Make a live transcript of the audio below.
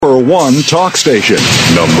one talk station.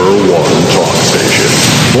 Number one talk station.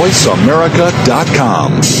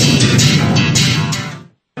 VoiceAmerica.com.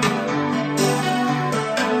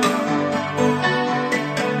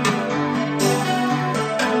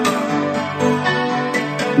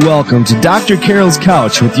 Welcome to Dr. Carol's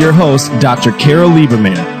Couch with your host, Dr. Carol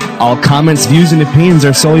Lieberman. All comments, views, and opinions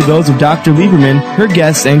are solely those of Dr. Lieberman, her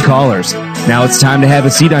guests, and callers. Now it's time to have a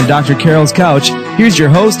seat on Dr. Carol's Couch. Here's your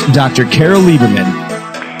host, Dr. Carol Lieberman.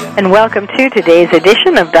 And welcome to today's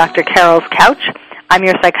edition of Dr. Carol's Couch. I'm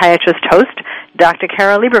your psychiatrist host, Dr.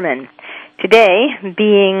 Carol Lieberman. Today,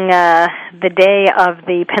 being the day of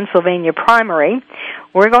the Pennsylvania primary,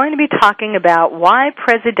 we're going to be talking about why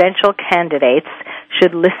presidential candidates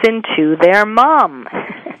should listen to their mom.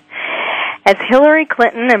 As Hillary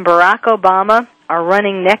Clinton and Barack Obama are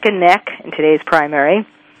running neck and neck in today's primary,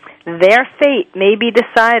 their fate may be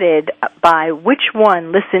decided by which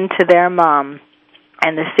one listened to their mom.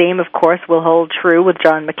 And the same, of course, will hold true with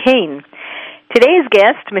John McCain. Today's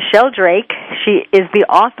guest, Michelle Drake, she is the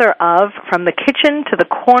author of From the Kitchen to the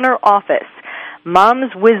Corner Office,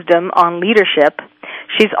 Mom's Wisdom on Leadership.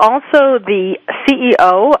 She's also the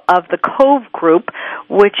CEO of the Cove Group,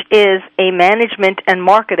 which is a management and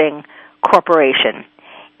marketing corporation.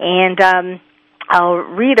 And I'll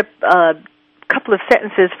read a couple of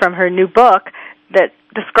sentences from her new book that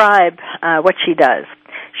describe what she does.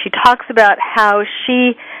 She talks about how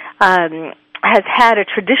she has had a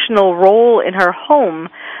traditional role in her home,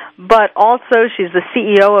 but also she's the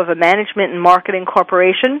CEO of a management and marketing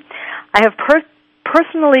corporation. I have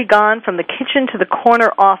personally gone from the kitchen to the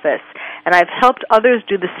corner office, and I've helped others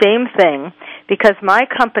do the same thing because my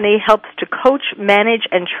company helps to coach, manage,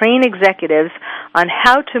 and train executives on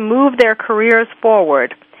how to move their careers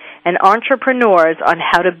forward and entrepreneurs on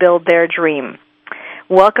how to build their dream.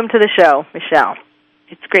 Welcome to the show, Michelle.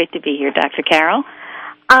 It's great to be here, Dr. Carol.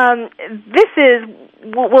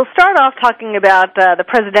 We'll start off talking about the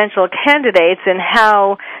presidential candidates and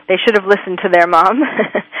how they should have listened to their mom.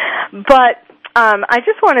 But I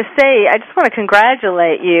just want to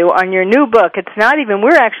congratulate you on your new book. It's not even,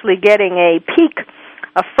 we're actually getting a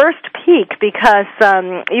first peek, because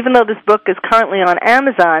even though this book is currently on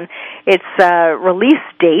Amazon, its release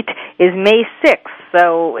date is May 6th.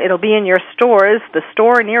 So it'll be in your stores, the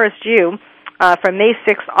store nearest you, from May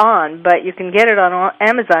 6th on, but you can get it on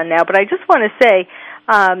Amazon now. But I just want to say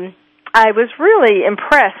I was really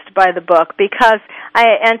impressed by the book because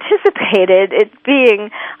I anticipated it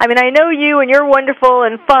being, I know you and you're wonderful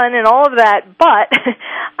and fun and all of that, but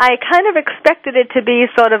I kind of expected it to be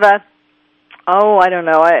sort of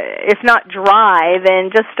if not dry,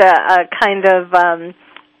 then just a kind of,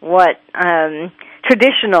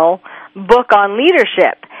 traditional book on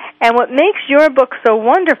leadership. And what makes your book so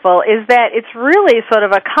wonderful is that it's really sort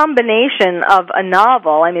of a combination of a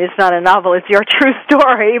novel. It's not a novel, it's your true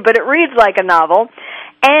story, but it reads like a novel.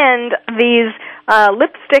 And these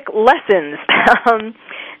lipstick lessons,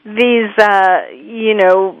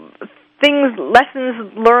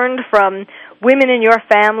 lessons learned from women in your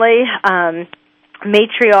family,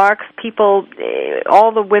 matriarchs, people,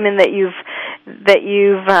 all the women that you've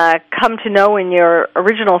come to know in your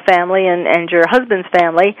original family and your husband's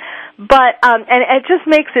family, but and it just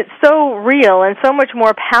makes it so real and so much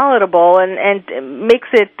more palatable, and makes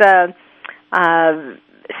it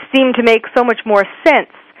seem to make so much more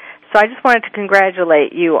sense. So I just wanted to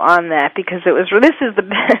congratulate you on that, because this is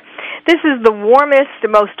the warmest,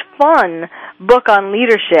 most fun book on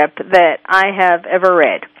leadership that I have ever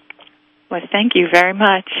read. Well, thank you very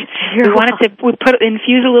much. You're wanted to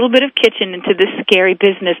infuse a little bit of kitchen into this scary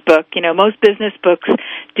business book. Most business books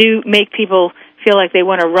do make people feel like they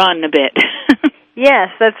want to run a bit.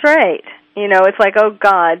 Yes, that's right. It's like, oh,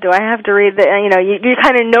 God, do I have to read that? You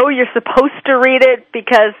kind of know you're supposed to read it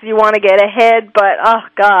because you want to get ahead, but, oh,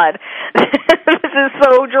 God, this is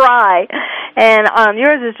so dry. And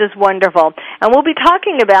yours is just wonderful. And we'll be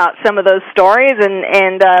talking about some of those stories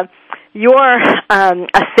and your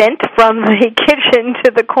ascent from the kitchen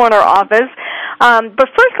to the corner office. But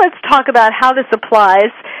first, let's talk about how this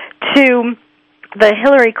applies to the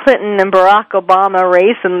Hillary Clinton and Barack Obama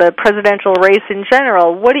race and the presidential race in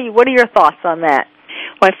general. What are your thoughts on that?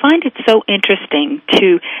 Well, I find it so interesting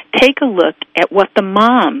to take a look at what the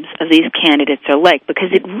moms of these candidates are like,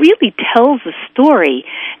 because it really tells a story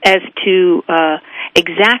as to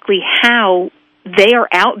exactly how they are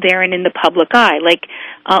out there and in the public eye. Like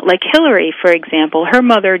Hillary, for example, her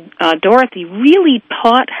mother, Dorothy, really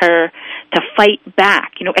taught her to fight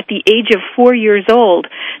back. At the age of 4 years old,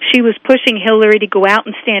 she was pushing Hillary to go out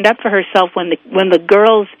and stand up for herself when the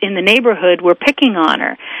girls in the neighborhood were picking on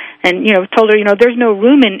her, and told her, there's no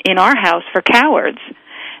room in our house for cowards.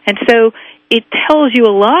 And so it tells you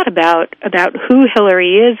a lot about who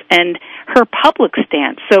Hillary is and her public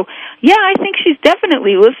stance. So, yeah, I think she's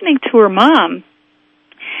definitely listening to her mom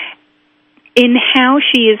in how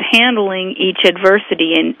she is handling each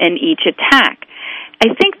adversity and each attack.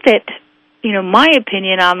 I think that, my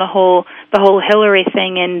opinion on the whole Hillary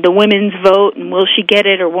thing and the women's vote and will she get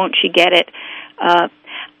it or won't she get it,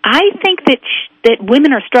 I think that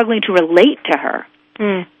women are struggling to relate to her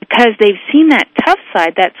because they've seen that tough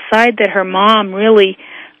side, that side that her mom really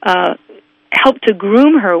helped to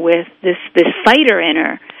groom her with, this fighter in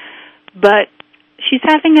her. But she's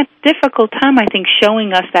having a difficult time, I think,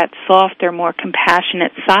 showing us that softer, more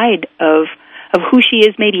compassionate side of who she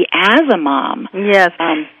is maybe as a mom. Yes.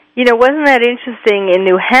 Wasn't that interesting in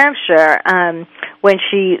New Hampshire when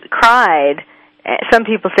she cried? Some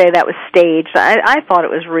people say that was staged. I thought it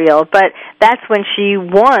was real, but that's when she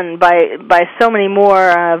won by so many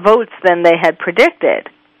more votes than they had predicted.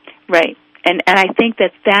 Right. And I think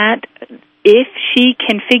that if she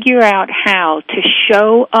can figure out how to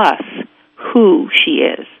show us who she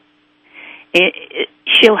is,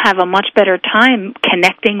 she'll have a much better time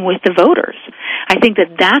connecting with the voters. I think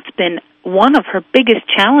that's been one of her biggest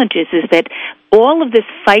challenges, is that all of this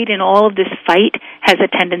fight and all of this fight has a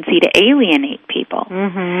tendency to alienate people,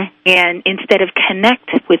 and instead of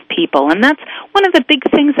connect with people. And that's one of the big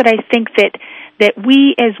things that I think that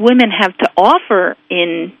we as women have to offer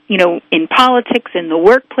in politics, in the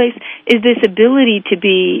workplace, is this ability to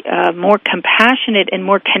be more compassionate and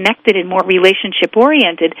more connected and more relationship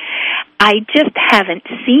oriented. I just haven't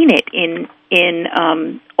seen it in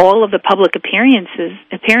all of the public appearances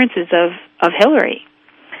of Hillary.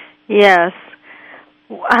 Yes.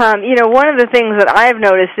 One of the things that I've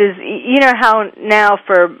noticed is, how now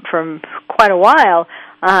for quite a while,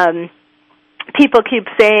 people keep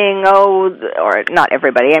saying, or not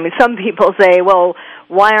everybody, some people say, well,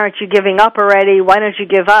 why aren't you giving up already? Why don't you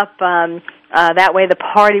give up? That way the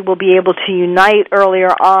party will be able to unite earlier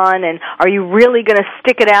on, and are you really going to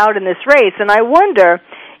stick it out in this race? And I wonder,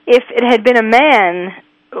 if it had been a man,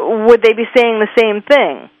 would they be saying the same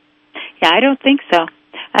thing? Yeah, I don't think so.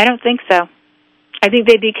 I think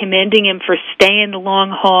they'd be commending him for staying the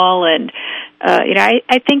long haul, and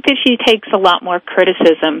I think that she takes a lot more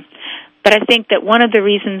criticism. But I think that one of the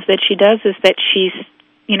reasons that she does is that she's,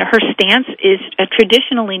 her stance is a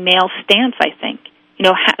traditionally male stance, I think.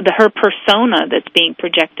 Her persona that's being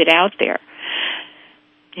projected out there.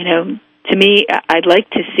 To me, I'd like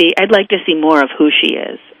to see more of who she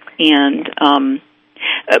is. And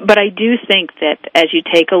but I do think that as you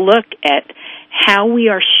take a look at how we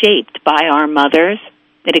are shaped by our mothers,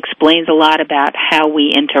 it explains a lot about how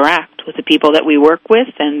we interact with the people that we work with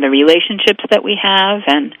and the relationships that we have.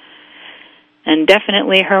 And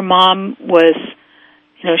definitely her mom was,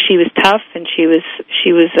 she was tough, and she was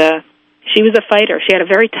a fighter. She had a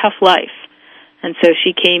very tough life. And so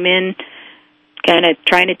she came in kind of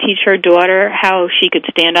trying to teach her daughter how she could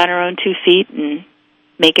stand on her own 2 feet and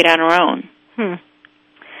make it on her own.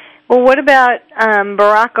 Well, what about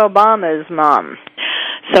Barack Obama's mom?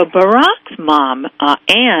 So Barack's mom,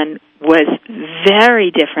 Anne, was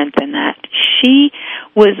very different than that. She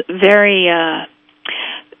was very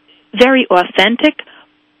authentic,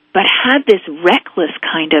 but had this reckless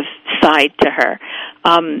kind of side to her.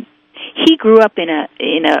 He grew up in a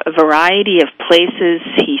variety of places.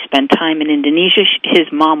 He spent time in Indonesia.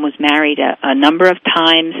 His mom was married a number of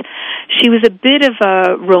times. She was a bit of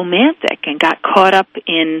a romantic and got caught up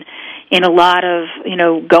in a lot of,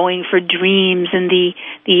 going for dreams and the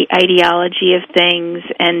ideology of things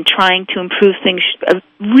and trying to improve things. A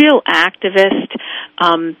real activist.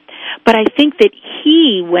 But I think that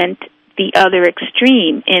he went the other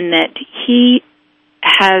extreme in that he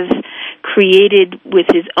has created with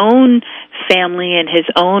his own family and his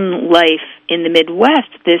own life in the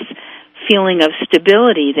Midwest this feeling of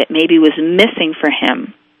stability that maybe was missing for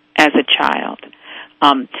him as a child.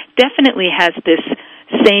 Definitely has this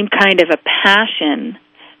same kind of a passion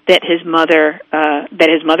that his mother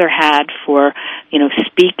had for,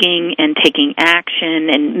 speaking and taking action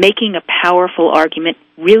and making a powerful argument,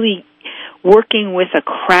 really working with a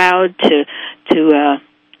crowd to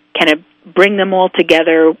kind of bring them all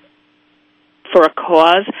together for a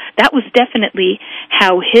cause. That was definitely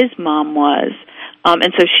how his mom was.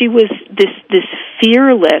 And so she was this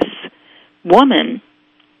fearless woman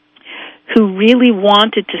who really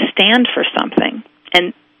wanted to stand for something.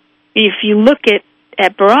 And if you look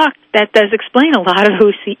at Barack, that does explain a lot of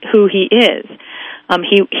who he is.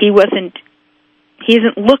 He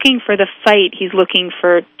isn't looking for the fight. He's looking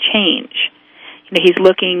for change. He's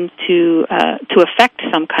looking to affect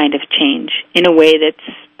some kind of change in a way that's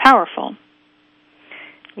powerful.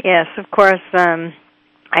 Yes, of course.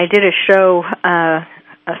 I did a show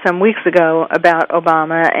some weeks ago about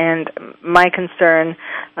Obama and my concern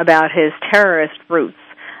about his terrorist roots.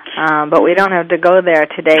 But we don't have to go there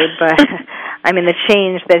today. But I mean, the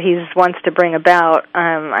change that he wants to bring about,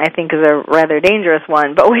 I think, is a rather dangerous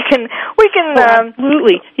one. But we can.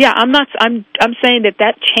 Absolutely, yeah. I'm saying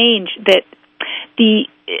that change, that the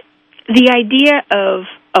idea of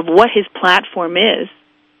what his platform is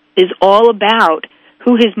all about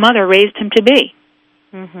who his mother raised him to be.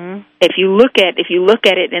 Mm-hmm. If you look at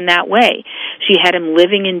it in that way, she had him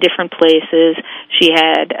living in different places. She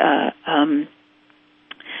had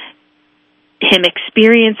him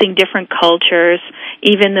experiencing different cultures,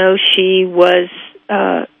 even though she was,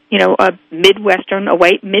 a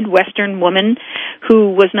white Midwestern woman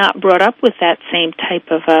who was not brought up with that same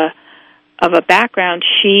type of a background.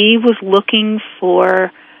 She was looking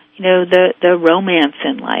for, the romance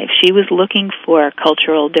in life. She was looking for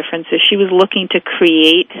cultural differences. She was looking to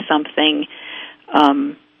create something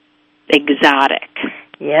exotic.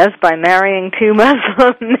 Yes, by marrying two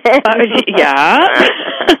Muslim men. Yeah.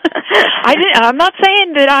 I'm not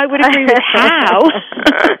saying that I would agree with how.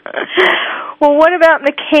 Well, what about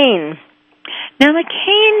McCain? Now,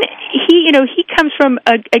 McCain, he comes from,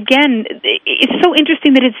 again, it's so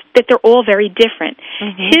interesting that they're all very different.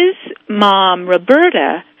 Mm-hmm. His mom,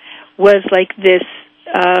 Roberta, was like this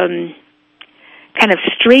kind of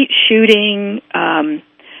straight-shooting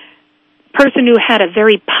person who had a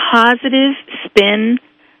very positive spin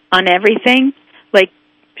on everything. Like,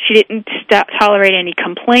 she didn't tolerate any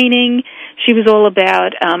complaining. She was all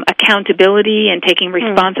about accountability and taking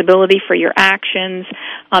responsibility for your actions,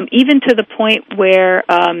 even to the point where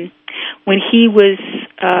when he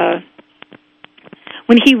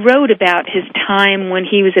wrote about his time when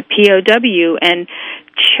he was a POW and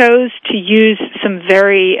chose to use some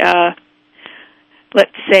very,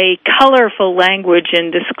 let's say, colorful language in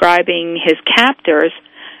describing his captors,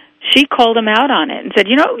 she called him out on it and said,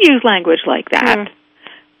 "You don't use language like that."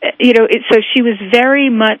 So she was very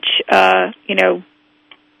much,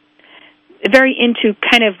 very into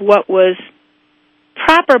kind of what was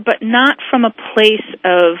proper, but not from a place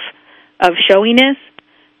of showiness,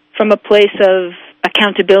 from a place of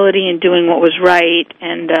accountability and doing what was right.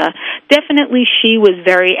 And definitely she was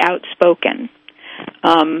very outspoken.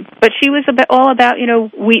 But she was all about, you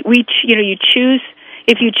choose.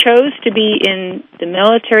 If you chose to be in the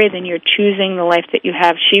military, then you're choosing the life that you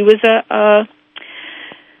have. She was a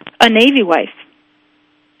Navy wife,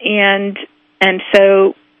 and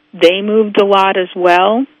so they moved a lot as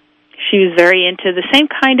well. She was very into the same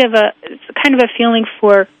kind of a feeling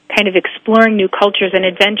for kind of exploring new cultures and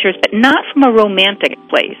adventures, but not from a romantic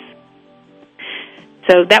place.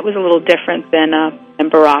 So that was a little different than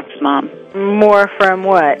Barack's mom. More from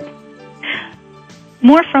what?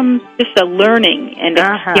 More from just a learning and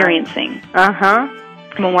experiencing.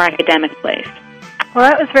 From a more academic place. Well,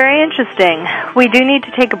 that was very interesting. We do need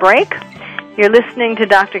to take a break. You're listening to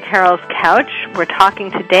Dr. Carol's Couch. We're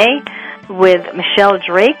talking today with Michelle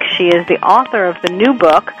Drake. She is the author of the new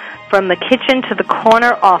book, From the Kitchen to the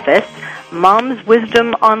Corner Office, Mom's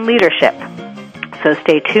Wisdom on Leadership. So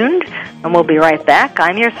stay tuned, and we'll be right back.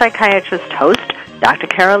 I'm your psychiatrist host, Dr.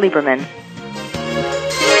 Carol Lieberman.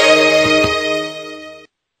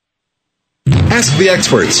 Ask the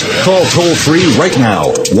experts. Call toll-free right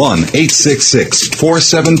now,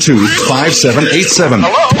 1-866-472-5787.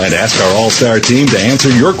 And ask our all-star team to answer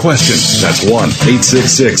your question. That's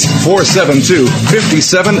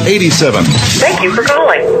 1-866-472-5787. Thank you for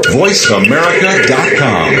calling.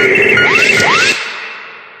 VoiceAmerica.com.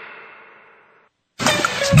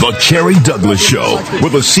 The Carrie Douglas Show,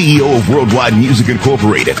 with the CEO of Worldwide Music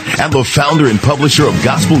Incorporated and the founder and publisher of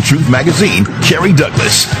Gospel Truth Magazine, Carrie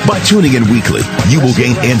Douglas. By tuning in weekly, you will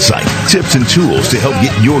gain insight, tips, and tools to help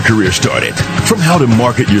get your career started. From how to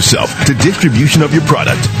market yourself to distribution of your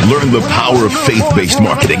product, learn the power of faith-based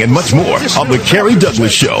marketing and much more on The Carrie Douglas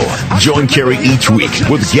Show. Join Carrie each week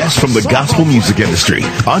with guests from the gospel music industry,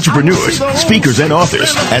 entrepreneurs, speakers, and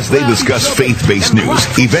authors as they discuss faith-based news,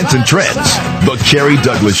 events, and trends. The Carrie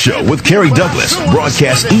Douglas Show with Carrie Douglas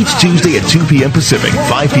broadcasts each Tuesday at 2 p.m. Pacific,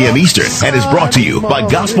 5 p.m. Eastern, and is brought to you by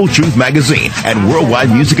Gospel Truth Magazine and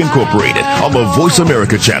Worldwide Music Incorporated on the Voice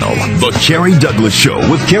America channel. The Carrie Douglas Show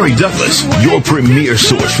with Carrie Douglas, your premier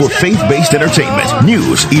source for faith-based entertainment,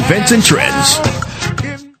 news, events, and trends.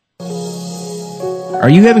 Are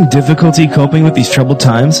you having difficulty coping with these troubled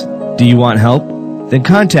times? Do you want help? Then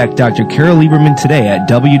contact Dr. Carol Lieberman today at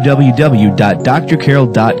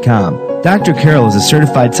www.drcarol.com. Dr. Carol is a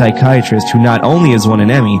certified psychiatrist who not only has won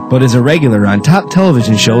an Emmy, but is a regular on top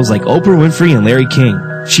television shows like Oprah Winfrey and Larry King.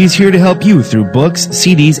 She's here to help you through books,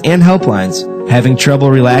 CDs, and helplines. Having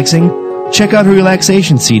trouble relaxing? Check out her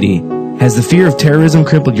relaxation CD. Has the fear of terrorism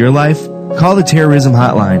crippled your life? Call the Terrorism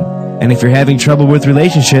Hotline. And if you're having trouble with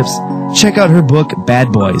relationships, check out her book,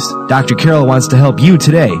 Bad Boys. Dr. Carol wants to help you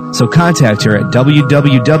today, so contact her at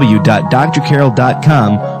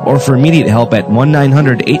www.drcarol.com or for immediate help at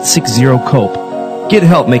 1-900-860-COPE. Get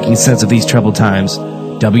help making sense of these troubled times.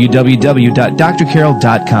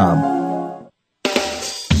 www.drcarol.com.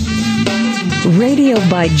 Radio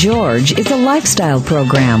by George is a lifestyle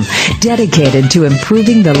program dedicated to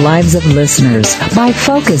improving the lives of listeners by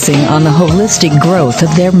focusing on the holistic growth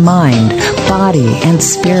of their mind, body, and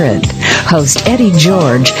spirit. Host Eddie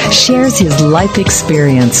George shares his life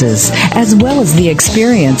experiences as well as the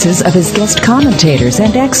experiences of his guest commentators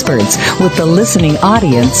and experts with the listening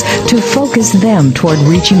audience to focus them toward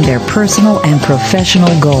reaching their personal and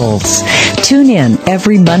professional goals. Tune in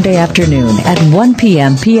every Monday afternoon at 1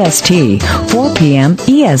 p.m. PST, 4 p.m.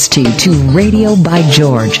 EST to Radio by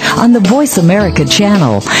George on the Voice America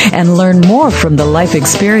channel and learn more from the life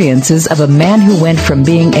experiences of a man who went from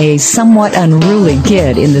being a somewhat unruly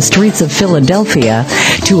kid in the streets of Philadelphia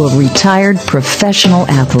to a retired professional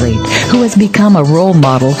athlete who has become a role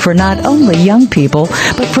model for not only young people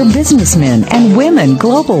but for businessmen and women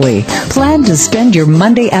globally. Plan to spend your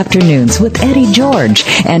Monday afternoons with Eddie George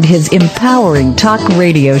and his empowering talk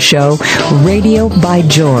radio show, Radio by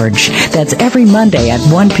George. That's every Monday at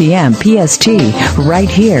 1 p.m. PST, right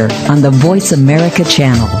here on the Voice America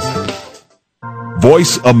channel.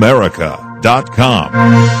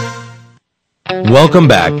 VoiceAmerica.com. Welcome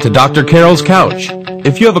back to Dr. Carol's Couch.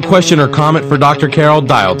 If you have a question or comment for Dr. Carol,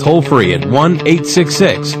 dial toll-free at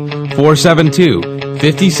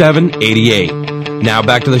 1-866-472-5788. Now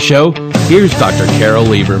back to the show. Here's Dr. Carol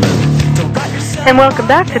Lieberman. And welcome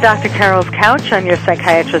back to Dr. Carol's Couch. I'm your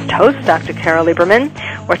psychiatrist host, Dr. Carol Lieberman.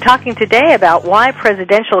 We're talking today about why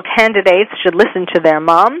presidential candidates should listen to their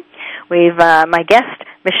mom. My guest,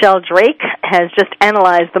 Michelle Drake, has just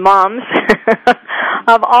analyzed the moms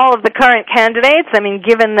of all of the current candidates. I mean,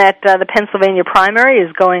 given that the Pennsylvania primary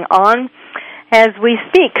is going on as we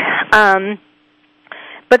speak.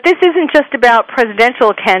 But this isn't just about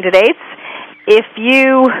presidential candidates. If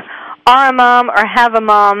you are a mom or have a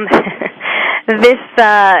mom, this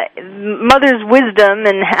mother's wisdom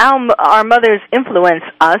and how our mothers influence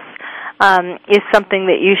us is something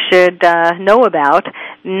that you should know about,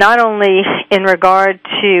 not only in regard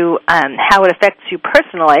to how it affects you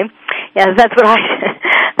personally. Yes, that's what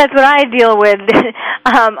I deal with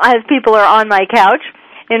as people are on my couch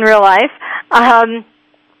in real life,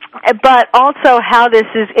 but also how this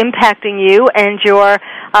is impacting you and your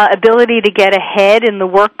ability to get ahead in the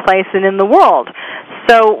workplace and in the world.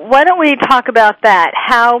 So why don't we talk about that?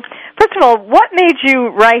 First of all, what made you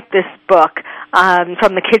write this book,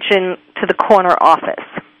 From the Kitchen to the Corner Office?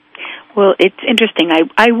 Well, it's interesting.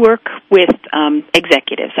 I work with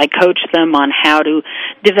executives. I coach them on how to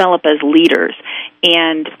develop as leaders.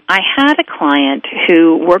 And I had a client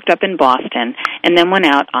who worked up in Boston and then went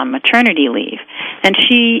out on maternity leave. And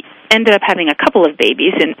she ended up having a couple of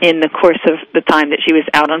babies in the course of the time that she was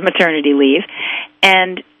out on maternity leave.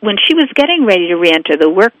 And when she was getting ready to reenter the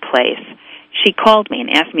workplace, she called me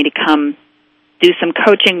and asked me to come do some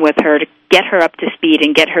coaching with her to get her up to speed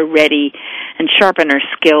and get her ready and sharpen her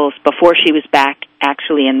skills before she was back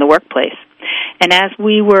actually in the workplace. And as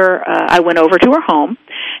I went over to her home,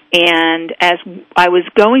 and as I was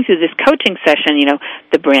going through this coaching session,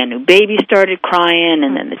 the brand new baby started crying,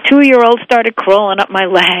 and then the 2-year-old started crawling up my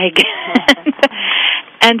leg.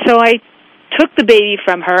 And so I took the baby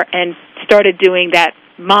from her and started doing that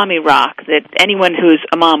mommy rock that anyone who's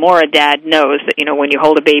a mom or a dad knows that, when you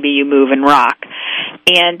hold a baby, you move and rock.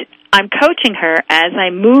 And I'm coaching her as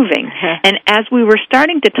I'm moving. And as we were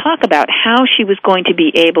starting to talk about how she was going to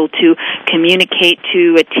be able to communicate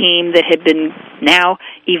to a team that had been now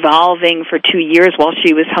evolving for 2 years while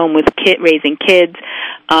she was home with raising kids,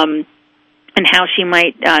 and how she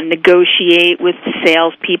might negotiate with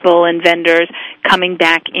salespeople and vendors coming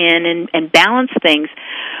back in and balance things,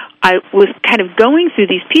 I was kind of going through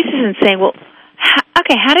these pieces and saying, well,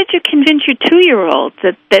 how did you convince your 2-year-old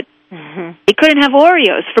that he couldn't have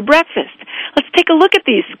Oreos for breakfast? Let's take a look at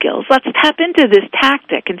these skills. Let's tap into this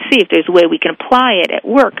tactic and see if there's a way we can apply it at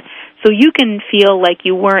work so you can feel like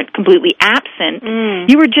you weren't completely absent.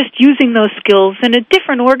 You were just using those skills in a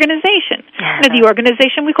different organization. The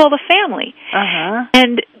organization we call the family.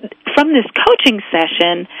 And from this coaching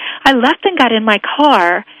session, I left and got in my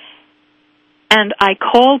car, and I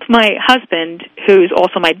called my husband, who's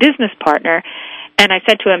also my business partner, and I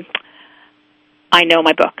said to him, I know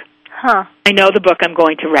my book. I know the book I'm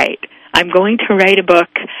going to write. I'm going to write a book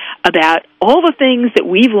about all the things that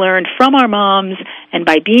we've learned from our moms and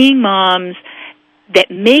by being moms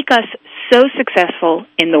that make us so successful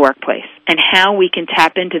in the workplace, and how we can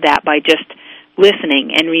tap into that by just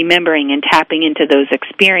listening and remembering and tapping into those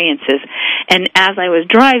experiences. And as I was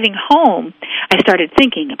driving home, I started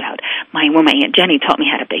thinking about when my Aunt Jenny taught me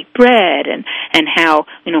how to bake bread, and how,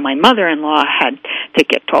 my mother-in-law had to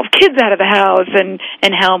get 12 kids out of the house,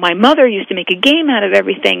 and how my mother used to make a game out of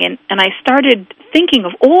everything. And I started thinking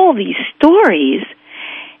of all these stories,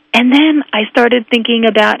 and then I started thinking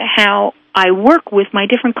about how I work with my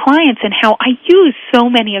different clients and how I use so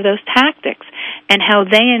many of those tactics, and how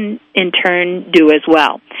they in turn do as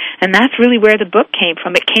well. And that's really where the book came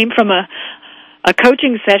from. It came from a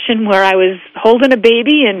coaching session where I was holding a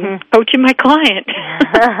baby and coaching my client.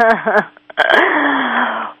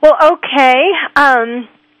 Well, okay.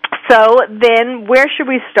 So then where should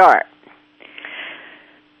we start?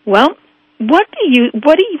 Well, what do you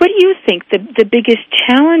think the biggest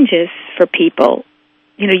challenges for people?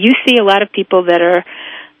 You see a lot of people that are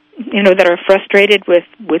frustrated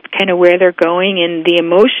with kind of where they're going and the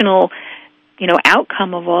emotional,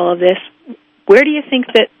 outcome of all of this. Where do you think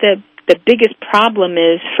that the biggest problem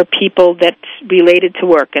is for people that's related to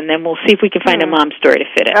work? And then we'll see if we can find a mom story to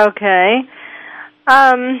fit it. Okay.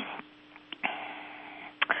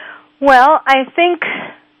 Well, I think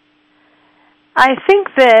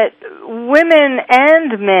that women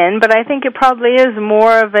and men, but I think it probably is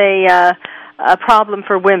more of a problem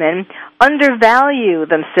for women, undervalue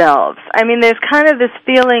themselves. I mean, there's kind of this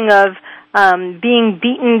feeling of being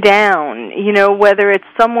beaten down, whether it's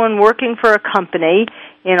someone working for a company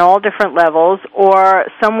in all different levels, or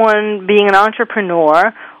someone being an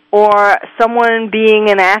entrepreneur, or someone being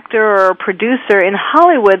an actor or a producer in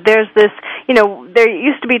Hollywood. There's this, there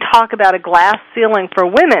used to be talk about a glass ceiling for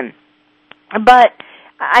women, but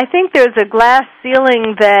I think there's a glass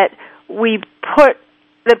ceiling that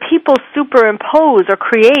that people superimpose or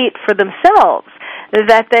create for themselves,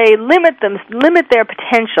 that they limit their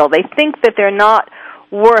potential. They think that they're not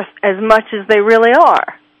worth as much as they really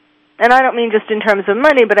are. And I don't mean just in terms of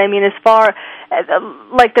money, but I mean as far as,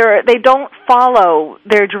 they don't follow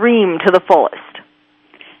their dream to the fullest.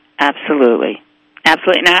 Absolutely. Now,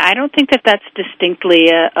 I don't think that that's distinctly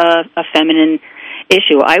a feminine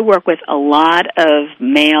issue. I work with a lot of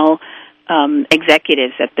male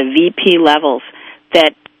executives at the VP levels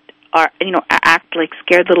that are, act like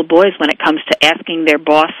scared little boys when it comes to asking their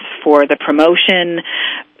boss for the promotion,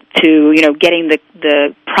 to, getting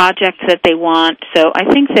the project that they want. So I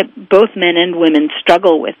think that both men and women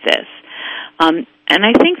struggle with this. And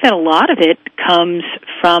I think that a lot of it comes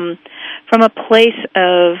from a place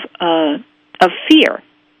of fear.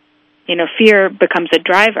 Fear becomes a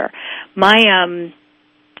driver. I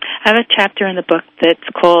have a chapter in the book that's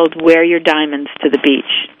called "Wear Your Diamonds to the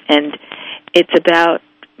Beach," and it's about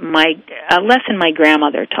a lesson my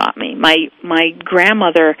grandmother taught me. My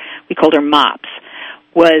grandmother, we called her Mops,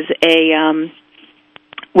 was an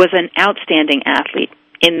outstanding athlete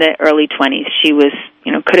in the early 20s. She was,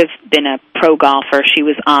 could have been a pro golfer. She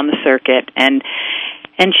was on the circuit, and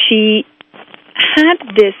she had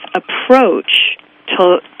this approach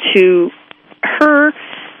to her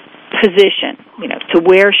position, to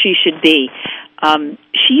where she should be.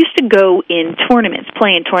 She used to go in tournaments,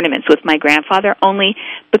 play in tournaments with my grandfather, only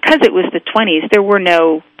because it was the 20s, there were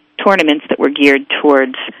no tournaments that were geared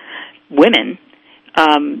towards women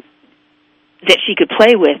that she could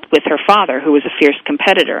play with her father, who was a fierce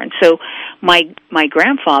competitor. And so my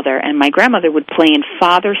grandfather and my grandmother would play in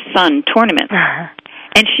father-son tournaments,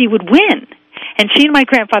 and she would win. And she and my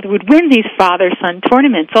grandfather would win these father-son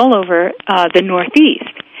tournaments all over the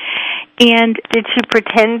Northeast. And did she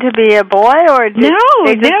pretend to be a boy, or did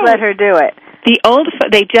they just let her do it?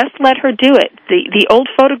 They just let her do it. The old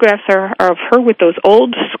photographs are of her with those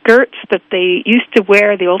old skirts that they used to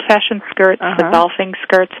wear, the old-fashioned skirts, the golfing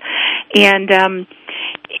skirts. And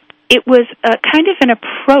it was a kind of an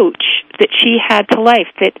approach that she had to life,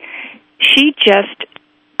 that she just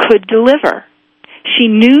could deliver. She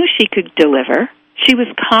knew she could deliver. She was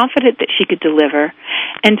confident that she could deliver.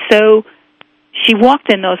 And so she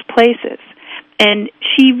walked in those places. And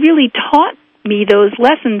she really taught me those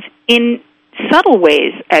lessons in subtle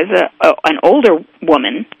ways as an older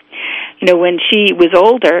woman. When she was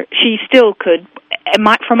older, she still could.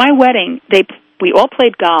 For my wedding, we all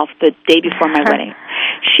played golf the day before my wedding.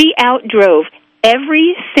 She outdrove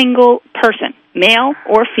every single person, male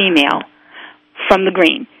or female, from the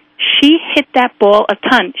green. She hit that ball a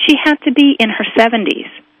ton. She had to be in her 70s.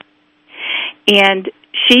 And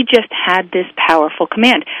she just had this powerful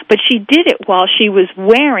command. But she did it while she was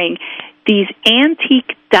wearing these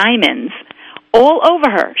antique diamonds all over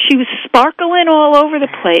her. She was sparkling all over the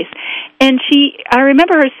place. And I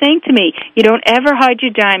remember her saying to me, you don't ever hide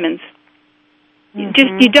your diamonds.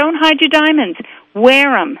 You don't hide your diamonds.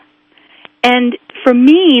 Wear them. And for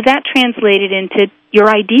me, that translated into your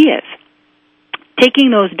ideas.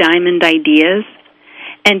 Taking those diamond ideas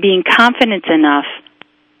and being confident enough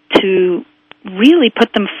to really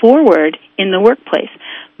put them forward in the workplace.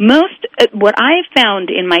 What I've found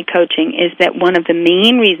in my coaching is that one of the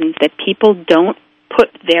main reasons that people don't put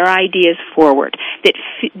their ideas forward, that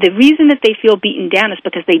the reason that they feel beaten down is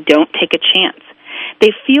because they don't take a chance.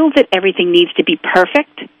 They feel that everything needs to be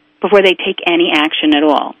perfect before they take any action at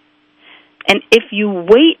all. And if you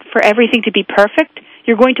wait for everything to be perfect,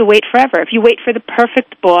 you're going to wait forever. If you wait for the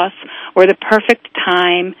perfect boss or the perfect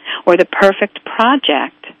time or the perfect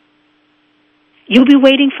project, you'll be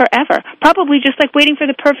waiting forever. Probably just like waiting for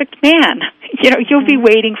the perfect man. You'll be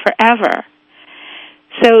waiting forever.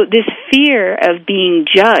 So this fear of being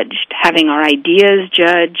judged, having our ideas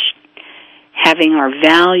judged, having our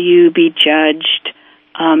value be judged,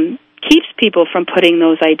 keeps people from putting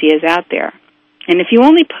those ideas out there. And if you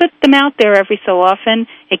only put them out there every so often,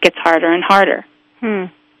 it gets harder and harder.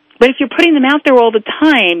 But if you're putting them out there all the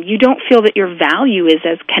time, you don't feel that your value is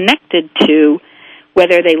as connected to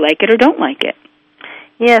whether they like it or don't like it.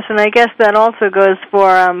 Yes, and I guess that also goes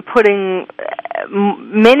for putting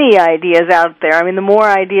many ideas out there. I mean, the more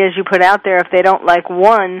ideas you put out there, if they don't like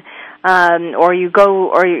one, or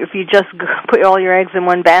if you just put all your eggs in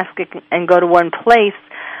one basket and go to one place,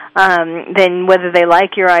 then whether they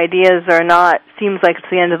like your ideas or not seems like it's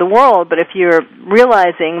the end of the world. But if you're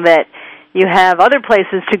realizing that you have other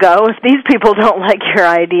places to go, if these people don't like your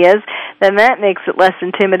ideas, then that makes it less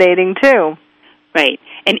intimidating too. Right.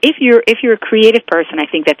 And if you're a creative person, I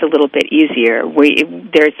think that's a little bit easier.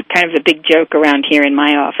 There's kind of a big joke around here in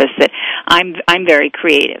my office that I'm very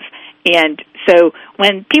creative. And so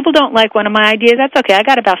when people don't like one of my ideas, that's okay. I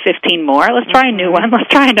got about 15 more. Let's try a new one. Let's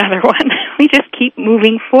try another one. We just keep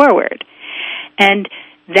moving forward. And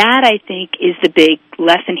that, I think, is the big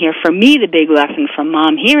lesson here. For me, the big lesson from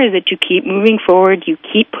Mom here is that you keep moving forward, you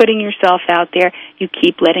keep putting yourself out there, you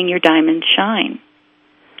keep letting your diamonds shine.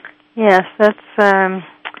 Yes, that's that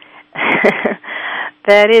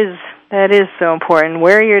is so important.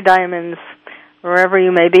 Wear your diamonds wherever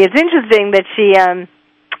you may be. It's interesting that she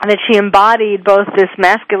embodied both this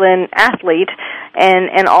masculine athlete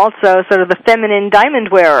and also sort of the feminine diamond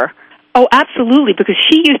wearer. Oh, absolutely, because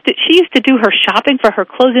she used to do her shopping for her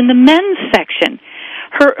clothes in the men's section.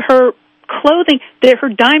 Her clothing, her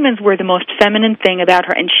diamonds were the most feminine thing about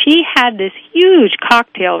her, and she had this huge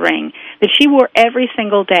cocktail ring that she wore every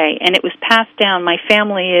single day, and it was passed down. My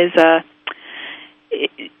family is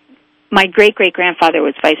my great-great-grandfather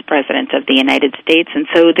was vice president of the United States, and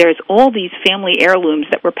so there's all these family heirlooms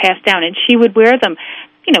that were passed down, and she would wear them,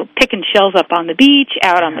 picking shells up on the beach,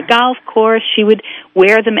 out on the golf course. She would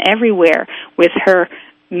wear them everywhere with her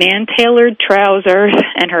man-tailored trousers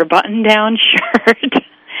and her button-down shirt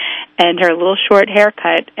and her little short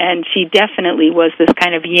haircut, and she definitely was this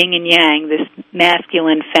kind of yin and yang, this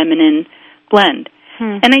masculine, feminine blend.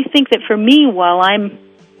 And I think that for me, while I'm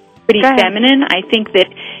pretty feminine, I think that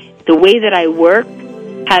the way that I work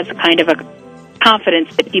has kind of a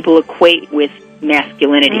confidence that people equate with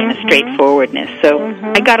masculinity and a straightforwardness. So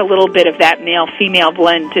I got a little bit of that male-female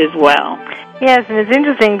blend as well. Yes, and it's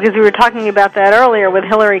interesting because we were talking about that earlier with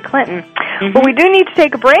Hillary Clinton. Well, we do need to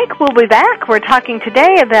take a break. We'll be back. We're talking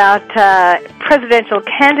today about presidential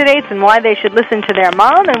candidates and why they should listen to their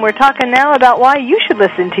mom, and we're talking now about why you should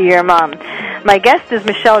listen to your mom. My guest is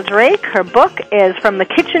Michelle Drake. Her book is From the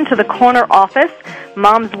Kitchen to the Corner Office,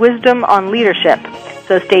 Mom's Wisdom on Leadership.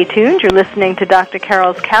 So stay tuned. You're listening to Dr.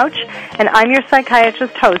 Carol's Couch, and I'm your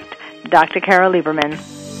psychiatrist host, Dr. Carol Lieberman.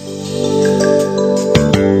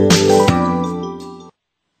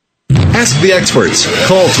 Ask the experts.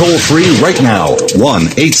 Call toll-free right now,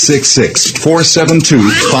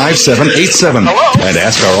 1-866-472-5787. And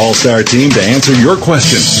ask our All-Star team to answer your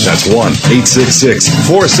question. That's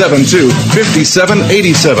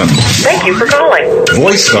 1-866-472-5787. Thank you for calling.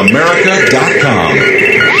 VoiceAmerica.com.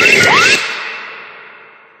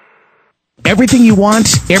 Everything you want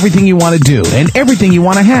to do, and everything you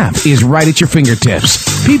want to have is right at your fingertips.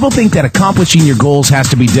 People think that accomplishing your goals has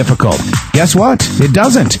to be difficult. Guess what? It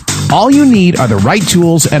doesn't. All you need are the right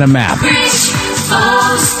tools and a map.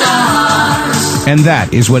 And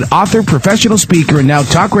that is what author, professional speaker, and now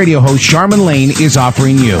talk radio host Charmin Lane is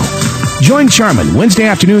offering you. Join Charmin Wednesday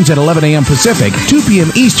afternoons at 11 a.m. Pacific, 2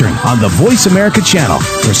 p.m. Eastern on the Voice America channel,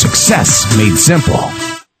 for success made simple.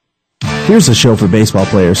 Here's a show for baseball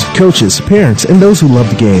players, coaches, parents, and those who love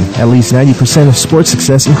the game. At least 90% of sports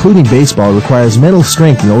success, including baseball, requires mental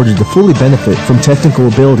strength in order to fully benefit from technical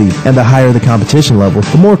ability, and the higher the competition level,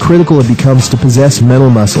 the more critical it becomes to possess mental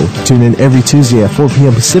muscle. Tune in every Tuesday at 4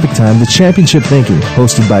 p.m. Pacific Time to Championship Thinking,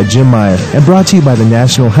 hosted by Jim Meyer, and brought to you by the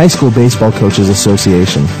National High School Baseball Coaches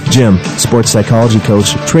Association. Jim, sports psychology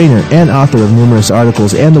coach, trainer, and author of numerous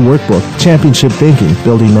articles and the workbook, Championship Thinking,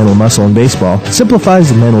 Building Mental Muscle in Baseball, simplifies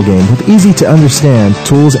the mental game with easy-to-understand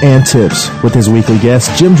tools and tips. With his weekly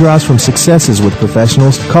guests, Jim draws from successes with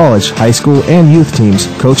professionals, college, high school, and youth teams,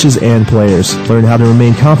 coaches, and players. Learn how to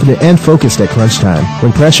remain confident and focused at crunch time,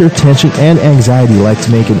 when pressure, tension, and anxiety like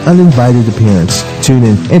to make an uninvited appearance. Tune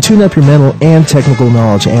in and tune up your mental and technical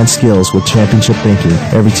knowledge and skills with Championship Thinking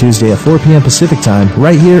every Tuesday at 4 p.m. Pacific Time,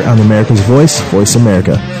 right here on America's Voice, Voice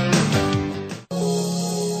America.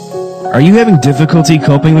 Are you having difficulty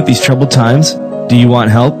coping with these troubled times? Do you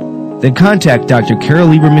want help? Then contact Dr. Carol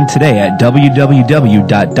Lieberman today at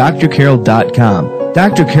www.drcarol.com.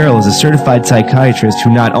 Dr. Carol is a certified psychiatrist who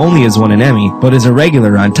not only has won an Emmy, but is a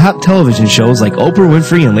regular on top television shows like Oprah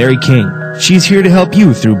Winfrey and Larry King. She's here to help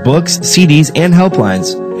you through books, CDs, and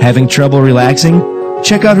helplines. Having trouble relaxing?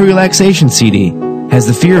 Check out her relaxation CD. Has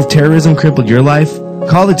the fear of terrorism crippled your life?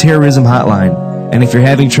 Call the Terrorism Hotline. And if you're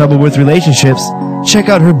having trouble with relationships, check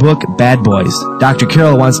out her book, Bad Boys. Dr.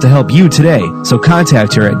 Carol wants to help you today, so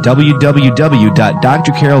contact her at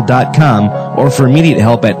www.drcarol.com or for immediate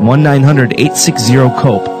help at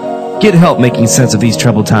 1-900-860-COPE. Get help making sense of these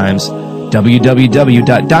troubled times.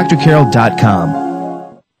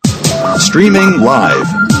 www.drcarol.com. Streaming live.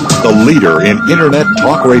 The leader in Internet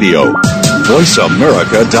talk radio.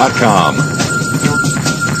 VoiceAmerica.com.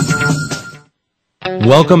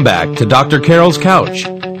 Welcome back to Dr. Carol's Couch.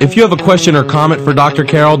 If you have a question or comment for Dr.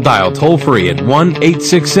 Carol, dial toll-free at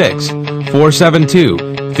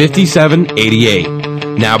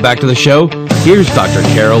 1-866-472-5788. Now back to the show. Here's Dr.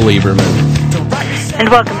 Carol Lieberman. And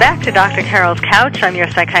welcome back to Dr. Carol's Couch. I'm your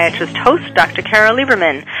psychiatrist host, Dr. Carol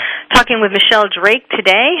Lieberman. Talking with Michelle Drake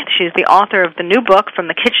today. She's the author of the new book, From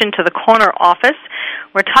the Kitchen to the Corner Office.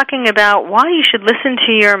 We're talking about why you should listen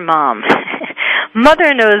to your mom.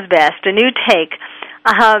 Mother knows best, a new take.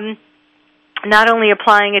 Not only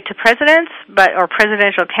applying it to presidents or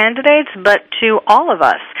presidential candidates, but to all of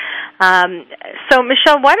us. So,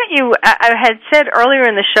 Michelle, why don't you? I had said earlier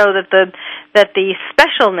in the show that the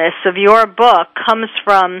specialness of your book comes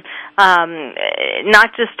from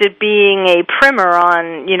not just it being a primer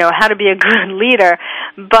on how to be a good leader,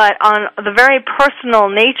 but on the very personal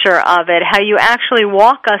nature of it, how you actually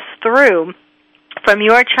walk us through from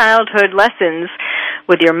your childhood lessons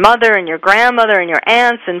with your mother and your grandmother and your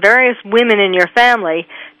aunts and various women in your family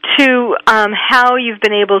to how you've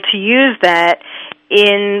been able to use that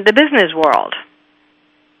in the business world.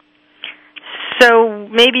 So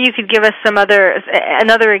maybe you could give us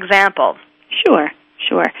another example. Sure.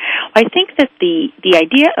 I think that the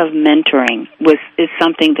idea of mentoring is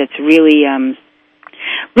something that's really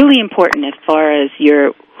really important as far as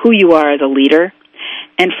who you are as a leader.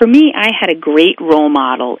 And for me, I had a great role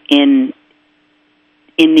model in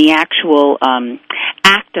the actual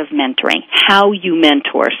act of mentoring, how you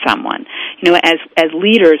mentor someone. As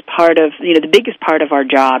leaders, part of the biggest part of our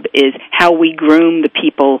job is how we groom the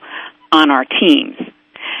people on our teams.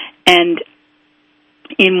 And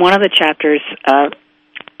in one of the chapters, I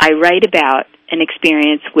write about an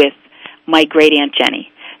experience with my great Aunt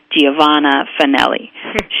Jenny, Giovanna Fanelli.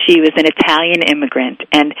 She was an Italian immigrant,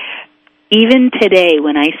 and even today,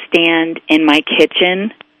 when I stand in my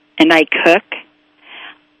kitchen and I cook,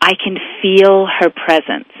 I can feel her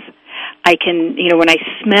presence. I can, when I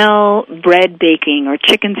smell bread baking or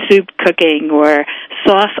chicken soup cooking or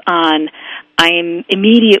sauce on, I am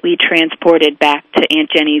immediately transported back to Aunt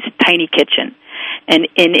Jenny's tiny kitchen. And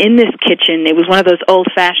in this kitchen, it was one of those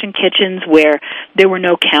old-fashioned kitchens where there were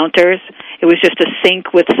no counters. It was just a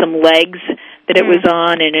sink with some legs that it was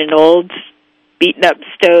on and an old beaten-up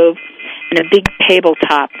stove and a big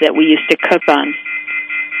tabletop that we used to cook on.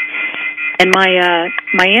 And my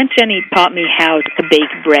Aunt Jenny taught me how to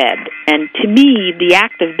bake bread. And to me, the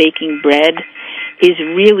act of baking bread is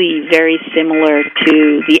really very similar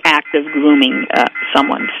to the act of grooming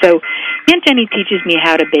someone. So Aunt Jenny teaches me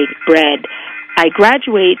how to bake bread. I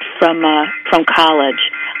graduate from college.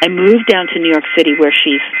 I moved down to New York City where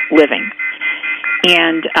she's living.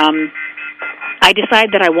 And I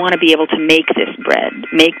decide that I want to be able to make this bread,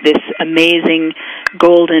 make this amazing,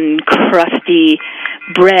 golden, crusty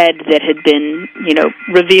bread that had been,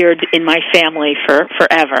 revered in my family for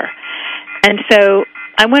forever. And so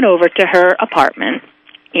I went over to her apartment,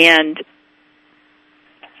 and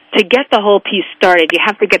to get the whole piece started, you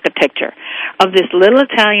have to get the picture of this little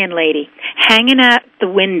Italian lady hanging at the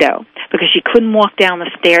window because she couldn't walk down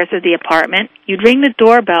the stairs of the apartment. You'd ring the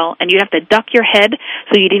doorbell, and you'd have to duck your head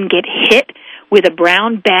so you didn't get hit with a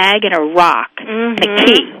brown bag and a rock and a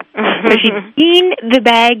key. So she'd lean the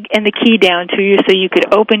bag and the key down to you so you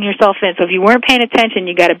could open yourself in. So if you weren't paying attention,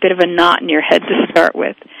 you got a bit of a knot in your head to start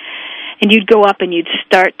with. And you'd go up and you'd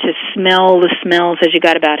start to smell the smells as you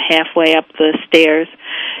got about halfway up the stairs.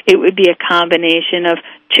 It would be a combination of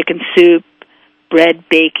chicken soup, bread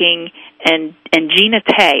baking, and Gina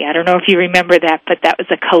Tay. I don't know if you remember that, but that was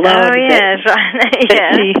a cologne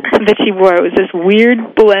that she wore. It was this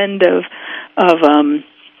weird blend of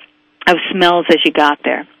smells as you got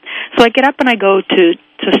there. So I get up and I go to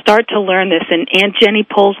start to learn this, and Aunt Jenny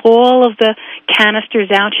pulls all of the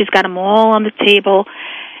canisters out. She's got them all on the table,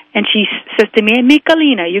 and she says to me,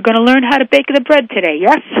 "Michalina, you're going to learn how to bake the bread today,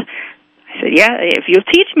 yes?" I said, "Yeah, if you'll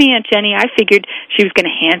teach me, Aunt Jenny." I figured she was going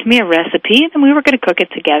to hand me a recipe, and we were going to cook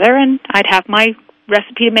it together, and I'd have my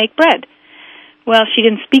recipe to make bread. Well, she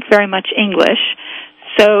didn't speak very much English,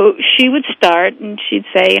 so she would start, and she'd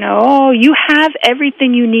say, "Oh, you have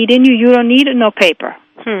everything you need in you. You don't need no paper.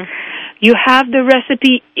 You have the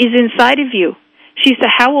recipe is inside of you." She said,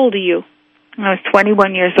 "How old are you?" I was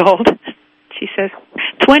 21 years old. She says,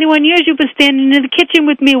 21 years you've been standing in the kitchen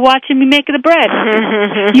with me watching me make the bread.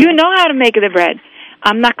 You know how to make the bread.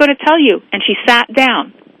 I'm not going to tell you. And she sat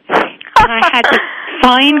down. And I had to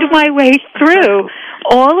find my way through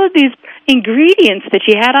all of these ingredients that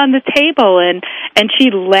she had on the table. And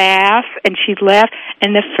she'd laugh, and she'd laugh.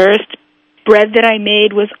 And the first bread that I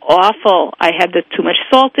made was awful. I had too much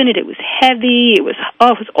salt in it. It was heavy. It was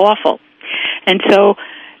awful. And so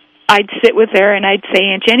I'd sit with her and I'd say,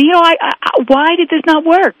 "Aunt Jenny, why did this not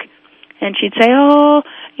work?" And she'd say, "Oh,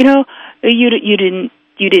 you didn't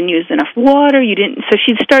use enough water. You didn't." So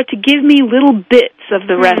she'd start to give me little bits of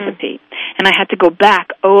the recipe, and I had to go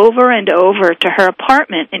back over and over to her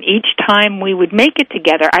apartment. And each time we would make it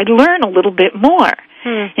together, I'd learn a little bit more,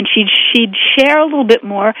 and she'd share a little bit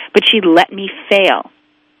more, but she'd let me fail.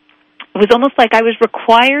 It was almost like I was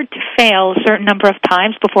required to fail a certain number of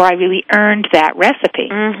times before I really earned that recipe.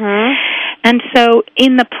 And so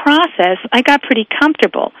in the process, I got pretty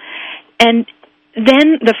comfortable. And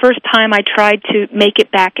then the first time I tried to make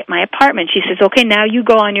it back at my apartment, she says, "Okay, now you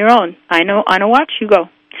go on your own. I know what, you go."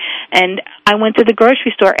 And I went to the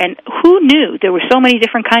grocery store, and who knew there were so many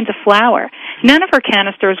different kinds of flour? None of her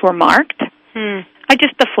canisters were marked.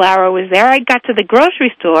 The flour was there. I got to the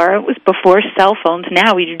grocery store. It was before cell phones.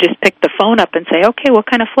 Now you just pick the phone up and say, "Okay, what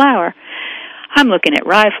kind of flour?" I'm looking at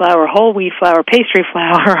rye flour, whole wheat flour, pastry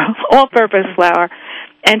flour, all-purpose flour.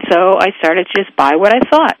 And so I started to just buy what I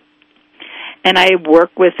thought. And I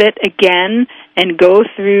work with it again and go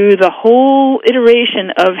through the whole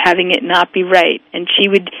iteration of having it not be right. And she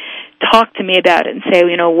would talk to me about it and say,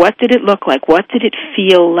 "What did it look like? What did it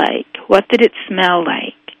feel like? What did it smell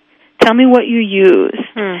like? Tell me what you use."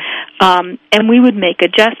 And we would make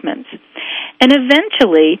adjustments. And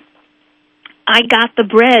eventually, I got the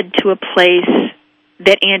bread to a place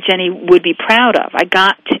that Aunt Jenny would be proud of. I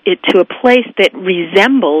got it to a place that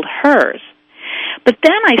resembled hers. But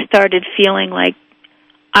then I started feeling like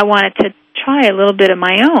I wanted to try a little bit of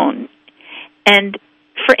my own. And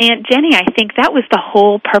for Aunt Jenny, I think that was the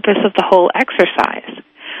whole purpose of the whole exercise,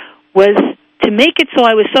 was to make it so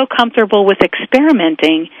I was so comfortable with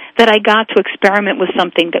experimenting that I got to experiment with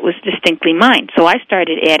something that was distinctly mine. So I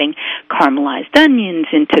started adding caramelized onions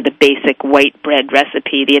into the basic white bread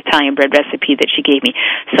recipe, the Italian bread recipe that she gave me,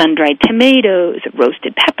 sun-dried tomatoes,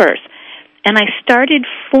 roasted peppers. And I started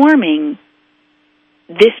forming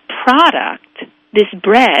this product, this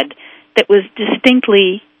bread, that was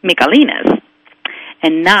distinctly Michalina's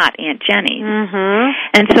and not Aunt Jenny's.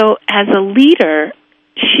 And so as a leader,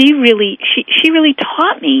 she really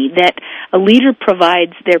taught me that a leader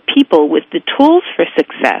provides their people with the tools for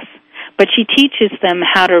success, but she teaches them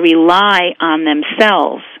how to rely on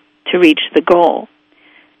themselves to reach the goal.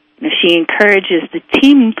 She encourages the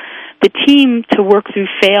team to work through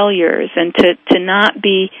failures and to not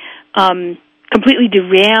be completely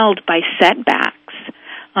derailed by setbacks,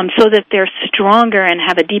 so that they're stronger and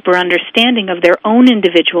have a deeper understanding of their own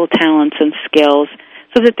individual talents and skills,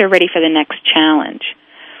 so that they're ready for the next challenge.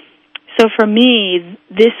 So for me,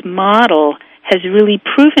 this model has really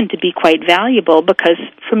proven to be quite valuable because,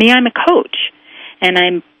 for me, I'm a coach, and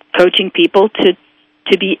I'm coaching people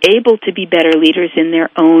to be able to be better leaders in their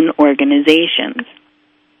own organizations.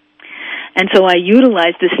 And so I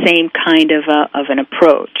utilize the same kind of an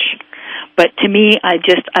approach. But to me, I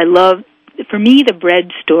love for me, the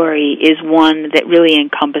bread story is one that really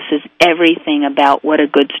encompasses everything about what a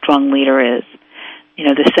good, strong leader is. You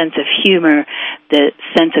know, the sense of humor, the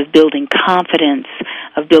sense of building confidence,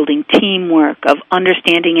 of building teamwork, of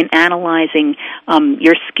understanding and analyzing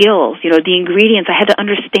your skills. You know, the ingredients, I had to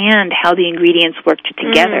understand how the ingredients worked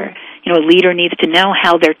together. You know, a leader needs to know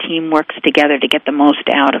how their team works together to get the most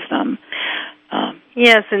out of them.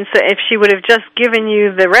 Yes, and so if she would have just given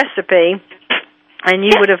you the recipe and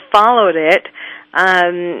you would have followed it,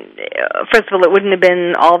 first of all, it wouldn't have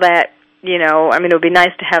been all that, you know, I mean, it would be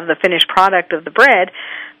nice to have the finished product of the bread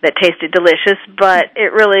that tasted delicious, but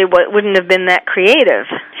it really wouldn't have been that creative.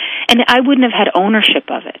 And I wouldn't have had ownership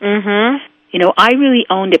of it. Mm-hmm. You know, I really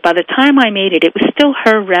owned it. By the time I made it, it was still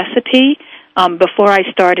her recipe before I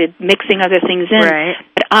started mixing other things in. Right.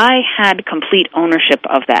 But I had complete ownership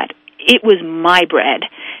of that. It was my bread,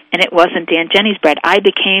 and it wasn't Aunt Jenny's bread. I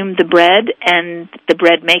became the bread and the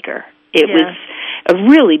bread maker. It was a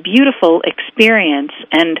really beautiful experience,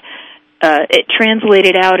 and it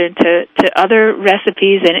translated out into other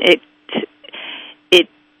recipes, and it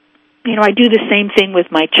you know, I do the same thing with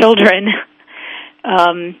my children.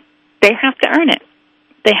 They have to earn it.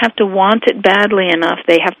 They have to want it badly enough.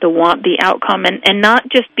 They have to want the outcome and not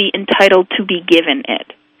just be entitled to be given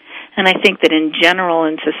it. And I think that in general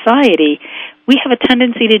in society, we have a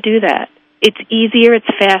tendency to do that. It's easier, it's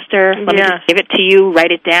faster. Let me just give it to you,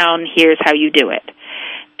 write it down, here's how you do it.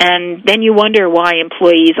 And then you wonder why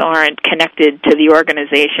employees aren't connected to the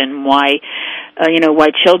organization, why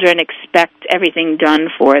children expect everything done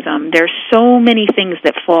for them. There's so many things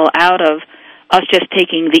that fall out of us just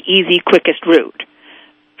taking the easy, quickest route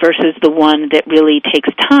versus the one that really takes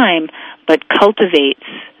time but cultivates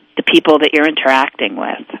the people that you're interacting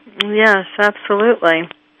with. Yes, absolutely.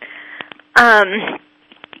 I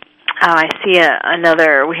see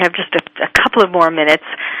another. We have just a couple of more minutes.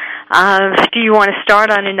 Do you want to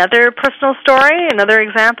start on another personal story, another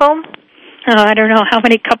example? Oh, I don't know how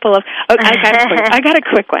many couple of. Oh, I got a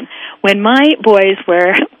quick one. When my boys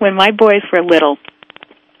were little,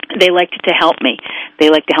 they liked to help me. They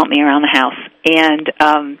liked to help me around the house, and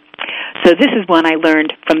so this is one I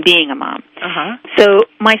learned from being a mom. So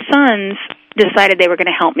my sons decided they were going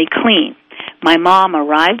to help me clean. My mom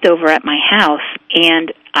arrived over at my house,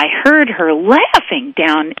 and I heard her laughing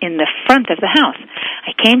down in the front of the house.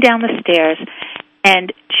 I came down the stairs,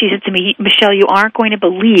 and she said to me, "Michelle, you aren't going to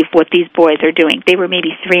believe what these boys are doing." They were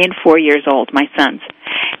maybe 3 and 4 years old, my sons.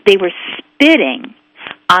 They were spitting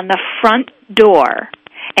on the front door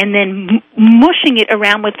and then mushing it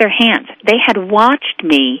around with their hands. They had watched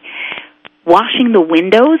me washing the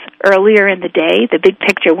windows earlier in the day, the big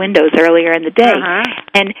picture windows earlier in the day,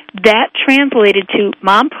 and that translated to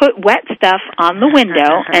Mom put wet stuff on the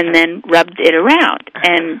window and then rubbed it around,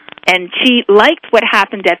 and she liked what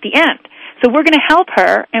happened at the end. So we're going to help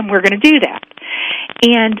her, and we're going to do that.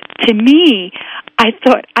 And to me, I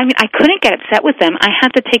thought, I couldn't get upset with them. I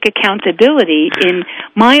had to take accountability in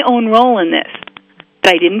my own role in this,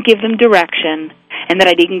 that I didn't give them direction, and that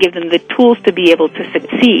I didn't give them the tools to be able to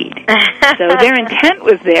succeed. So their intent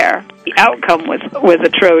was there. The outcome was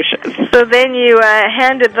atrocious. So then you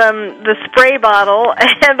handed them the spray bottle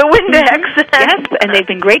and the Windex. Yes, and they've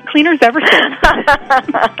been great cleaners ever since.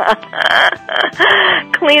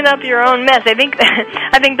 Clean up your own mess. I think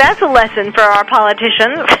that's a lesson for our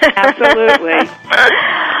politicians. Absolutely.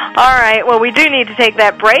 All right, well, we do need to take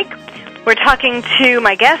that break. We're talking to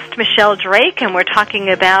my guest, Michelle Drake, and we're talking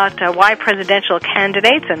about why presidential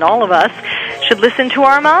candidates and all of us should listen to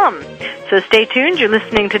our mom. So stay tuned. You're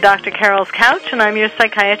listening to Dr. Carol's Couch, and I'm your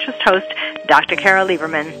psychiatrist host, Dr. Carol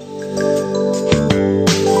Lieberman.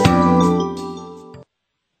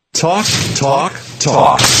 Talk, talk,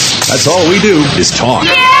 talk. That's all we do is talk.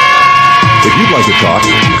 If you'd like to talk,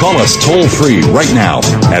 call us toll-free right now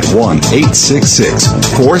at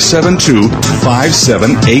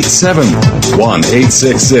 1-866-472-5787.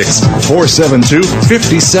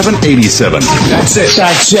 1-866-472-5787. That's it.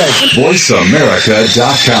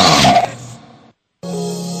 VoiceAmerica.com.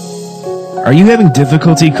 Are you having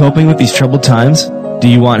difficulty coping with these troubled times? Do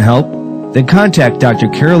you want help? Then contact Dr.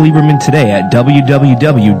 Carol Lieberman today at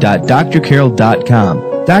www.drcarol.com.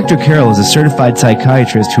 Dr. Carol is a certified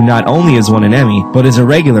psychiatrist who not only has won an Emmy, but is a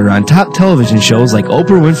regular on top television shows like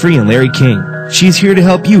Oprah Winfrey and Larry King. She's here to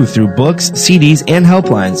help you through books, CDs, and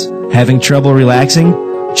helplines. Having trouble relaxing?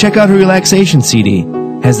 Check out her relaxation CD.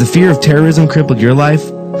 Has the fear of terrorism crippled your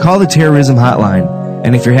life? Call the terrorism hotline.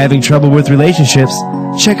 And if you're having trouble with relationships,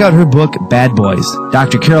 check out her book, Bad Boys.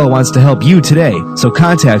 Dr. Carol wants to help you today, so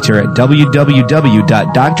contact her at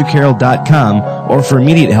www.drcarol.com or for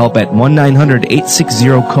immediate help at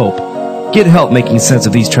 1-900-860-COPE. Get help making sense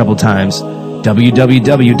of these troubled times.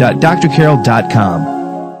 www.drcarol.com.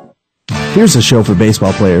 Here's a show for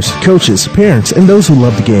baseball players, coaches, parents, and those who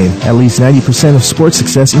love the game. At least 90% of sports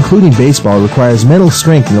success, including baseball, requires mental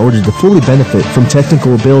strength in order to fully benefit from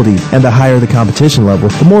technical ability. And the higher the competition level,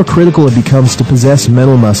 the more critical it becomes to possess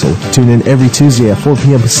mental muscle. Tune in every Tuesday at 4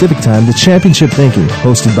 p.m. Pacific Time to Championship Thinking,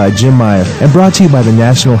 hosted by Jim Meyer, and brought to you by the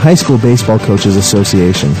National High School Baseball Coaches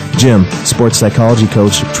Association. Jim, sports psychology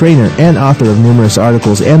coach, trainer, and author of numerous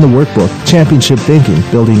articles and the workbook, Championship Thinking,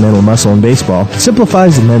 Building Mental Muscle in Baseball,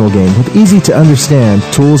 simplifies the mental game with easy-to-understand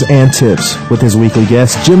tools and tips. With his weekly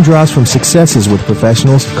guests, Jim draws from successes with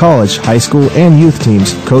professionals, college, high school, and youth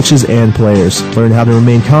teams, coaches, and players. Learn how to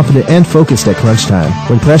remain confident and focused at crunch time,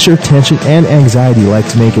 when pressure, tension, and anxiety like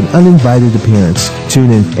to make an uninvited appearance.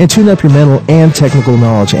 Tune in and tune up your mental and technical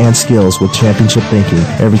knowledge and skills with Championship Thinking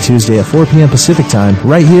every Tuesday at 4 p.m. Pacific Time,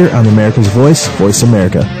 right here on America's Voice, Voice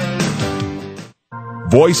America.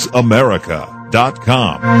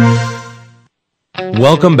 VoiceAmerica.com.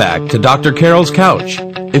 Welcome back to Dr. Carol's Couch.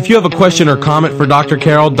 If you have a question or comment for Dr.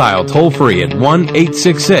 Carol, dial toll-free at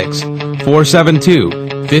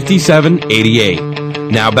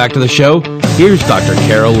 1-866-472-5788. Now back to the show. Here's Dr.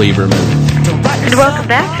 Carol Lieberman. And welcome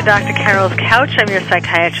back to Dr. Carol's Couch. I'm your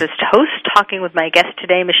psychiatrist host, talking with my guest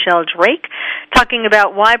today, Michelle Drake, talking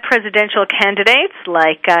about why presidential candidates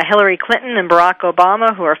like Hillary Clinton and Barack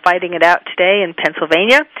Obama, who are fighting it out today in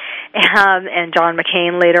Pennsylvania, and John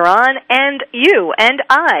McCain later on, and you and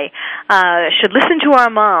I should listen to our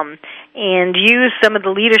mom and use some of the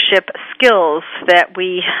leadership skills that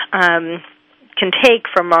we can take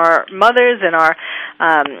from our mothers and our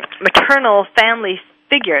maternal family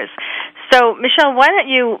figures. So, Michelle, why don't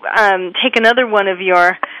you take another one of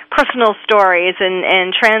your personal stories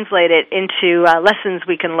and translate it into lessons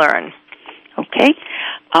we can learn? Okay.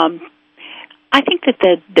 I think that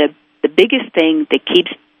the biggest thing that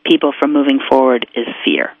keeps people from moving forward is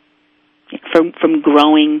fear, from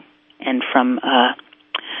growing and from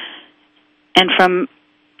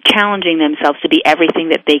challenging themselves to be everything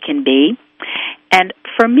that they can be. And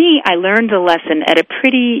for me, I learned a lesson at a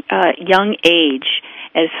pretty young age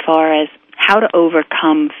as far as how to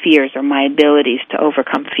overcome fears, or my abilities to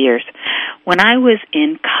overcome fears. When I was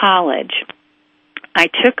in college, I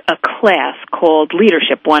took a class called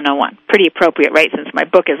Leadership 101. Pretty appropriate, right, since my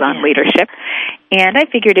book is on leadership. And I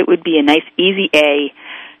figured it would be a nice, easy A,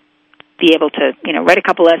 be able to, write a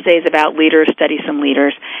couple essays about leaders, study some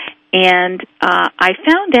leaders. And I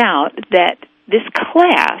found out that this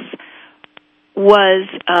class was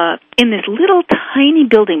in this little tiny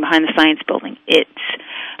building behind the science building. It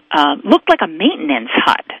looked like a maintenance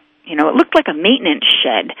hut. It looked like a maintenance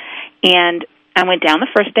shed. And I went down the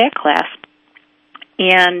first day of class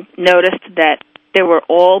and noticed that there were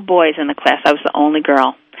all boys in the class. I was the only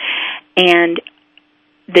girl. And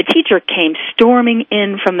the teacher came storming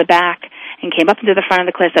in from the back and came up into the front of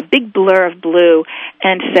the class, a big blur of blue,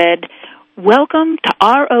 and said, "Welcome to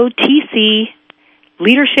ROTC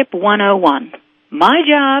Leadership 101. My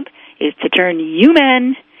job is to turn you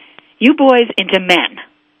boys into men."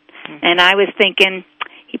 And I was thinking,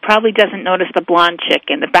 he probably doesn't notice the blonde chick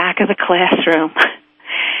in the back of the classroom.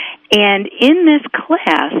 And in this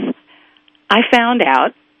class, I found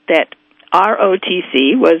out that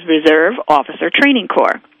ROTC was Reserve Officer Training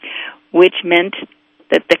Corps, which meant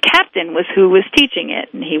that the captain was who was teaching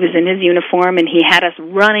it. And he was in his uniform, and he had us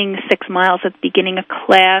running 6 miles at the beginning of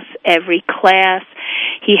class, every class.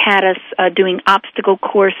 He had us doing obstacle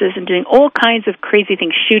courses and doing all kinds of crazy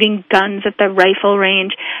things, shooting guns at the rifle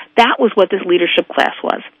range. That was what this leadership class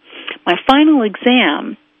was. My final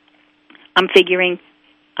exam, I'm figuring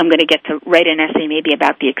I'm going to get to write an essay maybe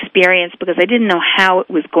about the experience, because I didn't know how it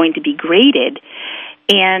was going to be graded.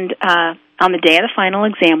 And on the day of the final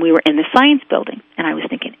exam, we were in the science building, and I was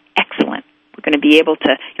thinking, excellent. We're going to be able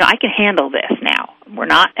to, I can handle this now. We're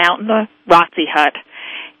not out in the ROTC hut.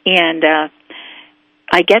 And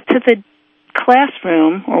I get to the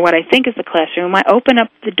classroom, or what I think is the classroom. I open up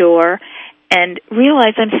the door and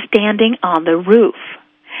realize I'm standing on the roof.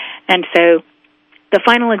 And so the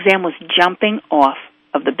final exam was jumping off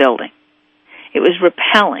of the building. It was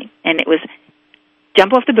rappelling, and it was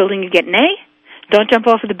jump off the building, you get an A. Don't jump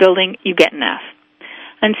off of the building, you get an F.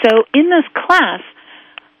 And so in this class,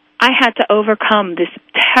 I had to overcome this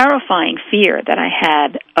terrifying fear that I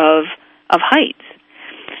had of heights.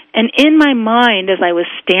 And in my mind, as I was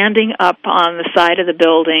standing up on the side of the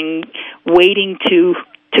building, waiting to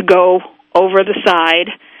go over the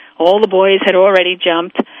side, all the boys had already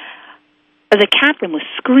jumped. The captain was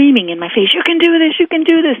screaming in my face, "You can do this, you can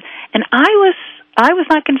do this." And I was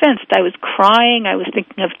not convinced. I was crying. I was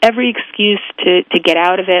thinking of every excuse to get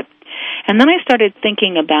out of it. And then I started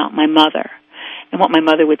thinking about my mother and what my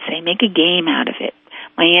mother would say, make a game out of it.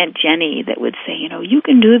 My Aunt Jenny that would say, you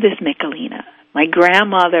can do this, Michelina. My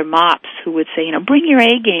grandmother, Mops, who would say, bring your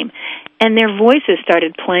A game. And their voices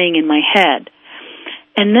started playing in my head.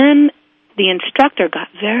 And then the instructor got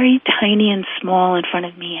very tiny and small in front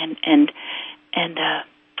of me and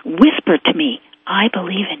whispered to me, I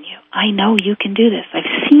believe in you. I know you can do this.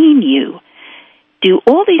 I've seen you do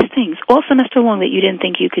all these things all semester long that you didn't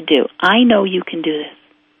think you could do. I know you can do this.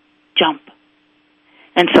 Jump.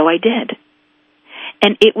 And so I did.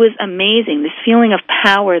 And it was amazing, this feeling of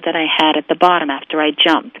power that I had at the bottom after I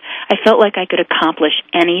jumped. I felt like I could accomplish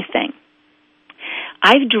anything.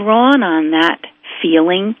 I've drawn on that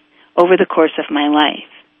feeling over the course of my life.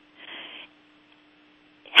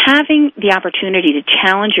 Having the opportunity to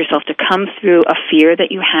challenge yourself to come through a fear that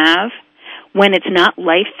you have when it's not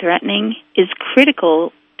life-threatening is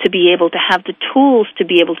critical to be able to have the tools to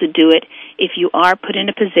be able to do it if you are put in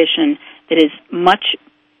a position that is much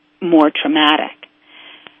more traumatic.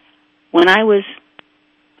 When I was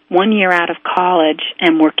 1 year out of college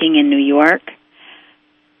and working in New York,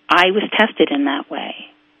 I was tested in that way.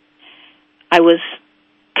 I was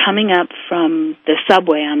coming up from the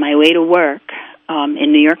subway on my way to work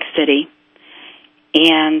in New York City,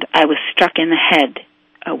 and I was struck in the head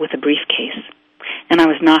with a briefcase, and I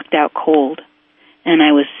was knocked out cold, and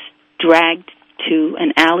I was dragged to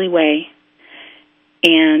an alleyway,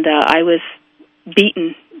 and I was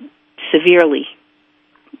beaten severely.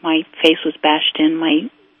 My face was bashed in,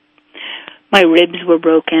 my ribs were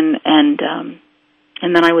broken, and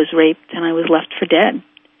then I was raped, and I was left for dead.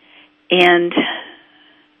 And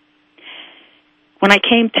when I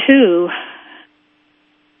came to,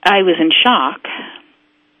 I was in shock,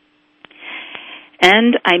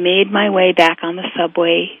 and I made my way back on the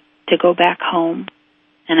subway to go back home,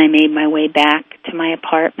 and I made my way back to my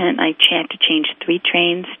apartment. I had to change 3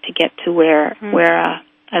 trains to get to where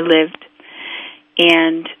I lived.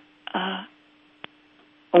 And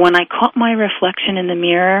when I caught my reflection in the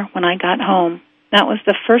mirror when I got home, that was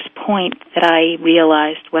the first point that I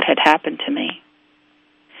realized what had happened to me.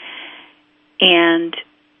 And,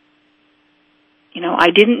 I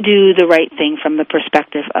didn't do the right thing from the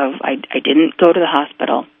perspective of I didn't go to the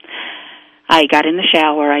hospital. I got in the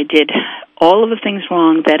shower. I did all of the things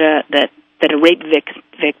wrong that a rape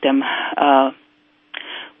victim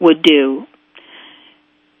would do.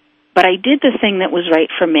 But I did the thing that was right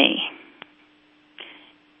for me.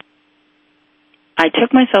 I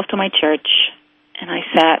took myself to my church, and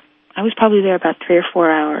I was probably there about 3 or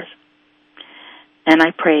 4 hours, and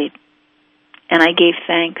I prayed, and I gave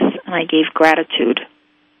thanks, and I gave gratitude.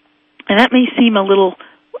 And that may seem a little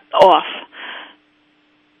off,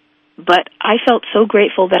 but I felt so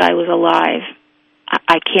grateful that I was alive.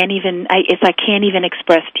 I can't even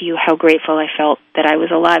express to you how grateful I felt that I was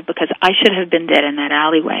alive, because I should have been dead in that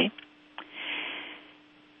alleyway.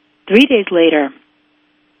 3 days later,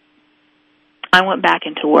 I went back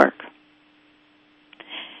into work.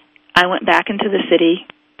 I went back into the city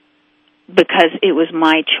because it was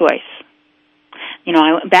my choice.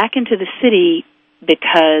 I went back into the city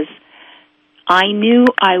because I knew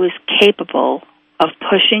I was capable of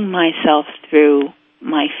pushing myself through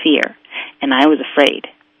my fear, and I was afraid.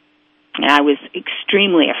 And I was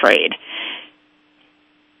extremely afraid.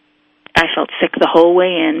 I felt sick the whole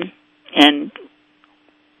way in, and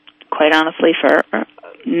quite honestly, for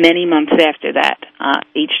many months after that,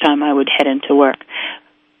 each time I would head into work.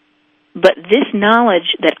 But this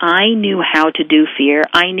knowledge that I knew how to do fear,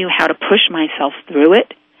 I knew how to push myself through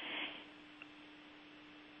it,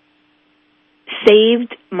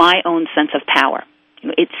 saved my own sense of power.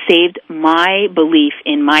 It saved my belief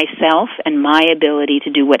in myself and my ability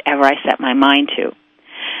to do whatever I set my mind to.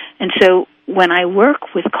 And so when I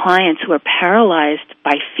work with clients who are paralyzed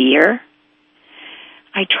by fear,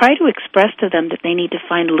 I try to express to them that they need to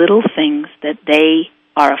find little things that they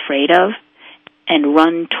are afraid of and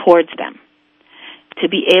run towards them, to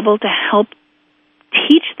be able to help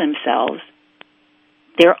teach themselves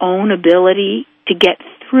their own ability to get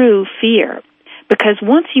through fear. Because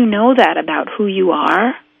once you know that about who you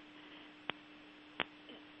are,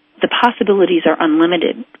 the possibilities are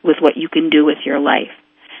unlimited with what you can do with your life.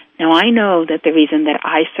 Now, I know that the reason that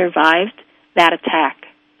I survived that attack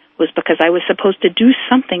was because I was supposed to do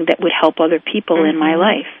something that would help other people in my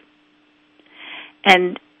life.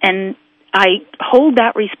 And I hold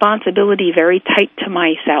that responsibility very tight to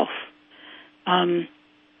myself.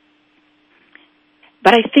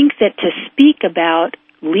 But I think that to speak about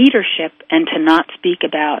leadership and to not speak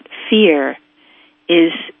about fear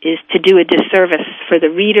is to do a disservice for the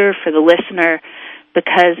reader, for the listener,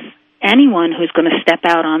 because anyone who's going to step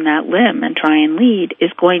out on that limb and try and lead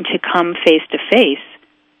is going to come face to face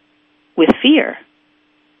with fear.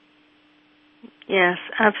 Yes,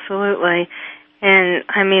 absolutely. And,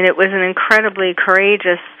 I mean, it was an incredibly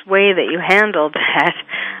courageous way that you handled that.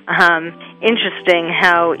 Interesting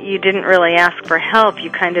how you didn't really ask for help. You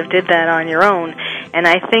kind of did that on your own. And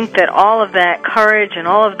I think that all of that courage and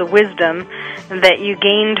all of the wisdom that you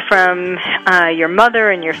gained from your mother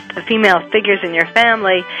and the female figures in your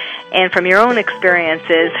family and from your own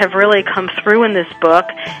experiences have really come through in this book,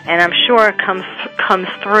 and I'm sure it comes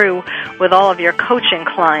through with all of your coaching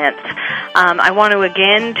clients. I want to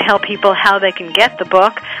again tell people how they can get the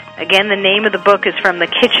book. Again, the name of the book is From the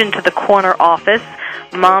Kitchen to the Corner Office,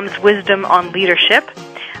 Mom's Wisdom on Leadership.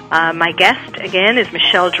 My guest, again, is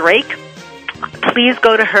Michelle Drake. Please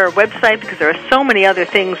go to her website because there are so many other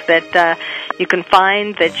things that you can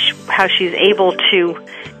find how she's able to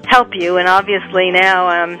help you. And obviously now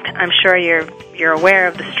I'm sure you're aware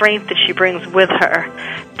of the strength that she brings with her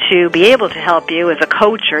to be able to help you as a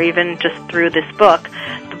coach or even just through this book.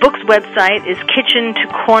 The book's website is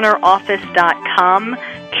kitchen2corneroffice.com,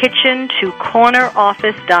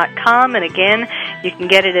 kitchen2corneroffice.com, and again, you can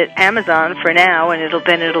get it at Amazon for now, and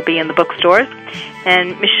it'll be in the bookstores.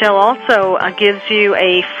 And Michelle also gives you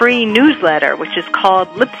a free newsletter, which is called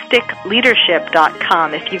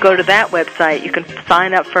lipstickleadership.com. If you go to that website, you can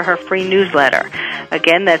sign up for her free newsletter.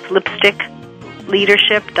 Again, that's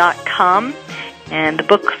lipstickleadership.com. And the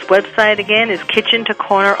book's website, again, is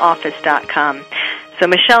kitchen2corneroffice.com. So,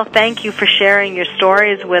 Michelle, thank you for sharing your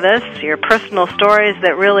stories with us, your personal stories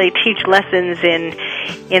that really teach lessons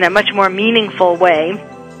in a much more meaningful way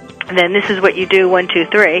than this is what you do, 1, 2,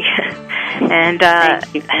 3. And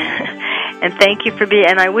thank you. And thank you for being.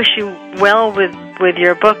 And I wish you well with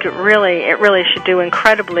your book. It really should do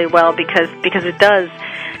incredibly well because it does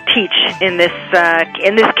teach in this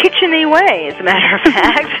kitchen-y way, as a matter of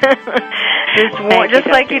fact. Just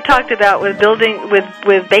like you talked about with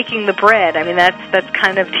baking the bread. I mean, that's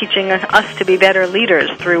kind of teaching us to be better leaders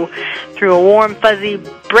through a warm, fuzzy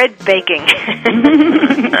bread baking.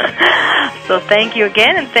 So thank you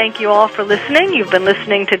again, and thank you all for listening. You've been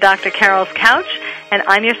listening to Dr. Carol's Couch, and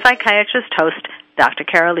I'm your psychiatrist host, Dr.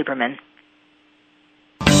 Carol Lieberman.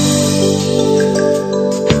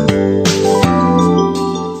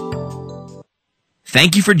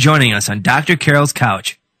 Thank you for joining us on Dr. Carol's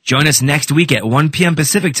Couch. Join us next week at 1 p.m.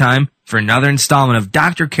 Pacific Time for another installment of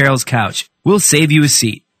Dr. Carol's Couch. We'll save you a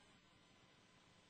seat.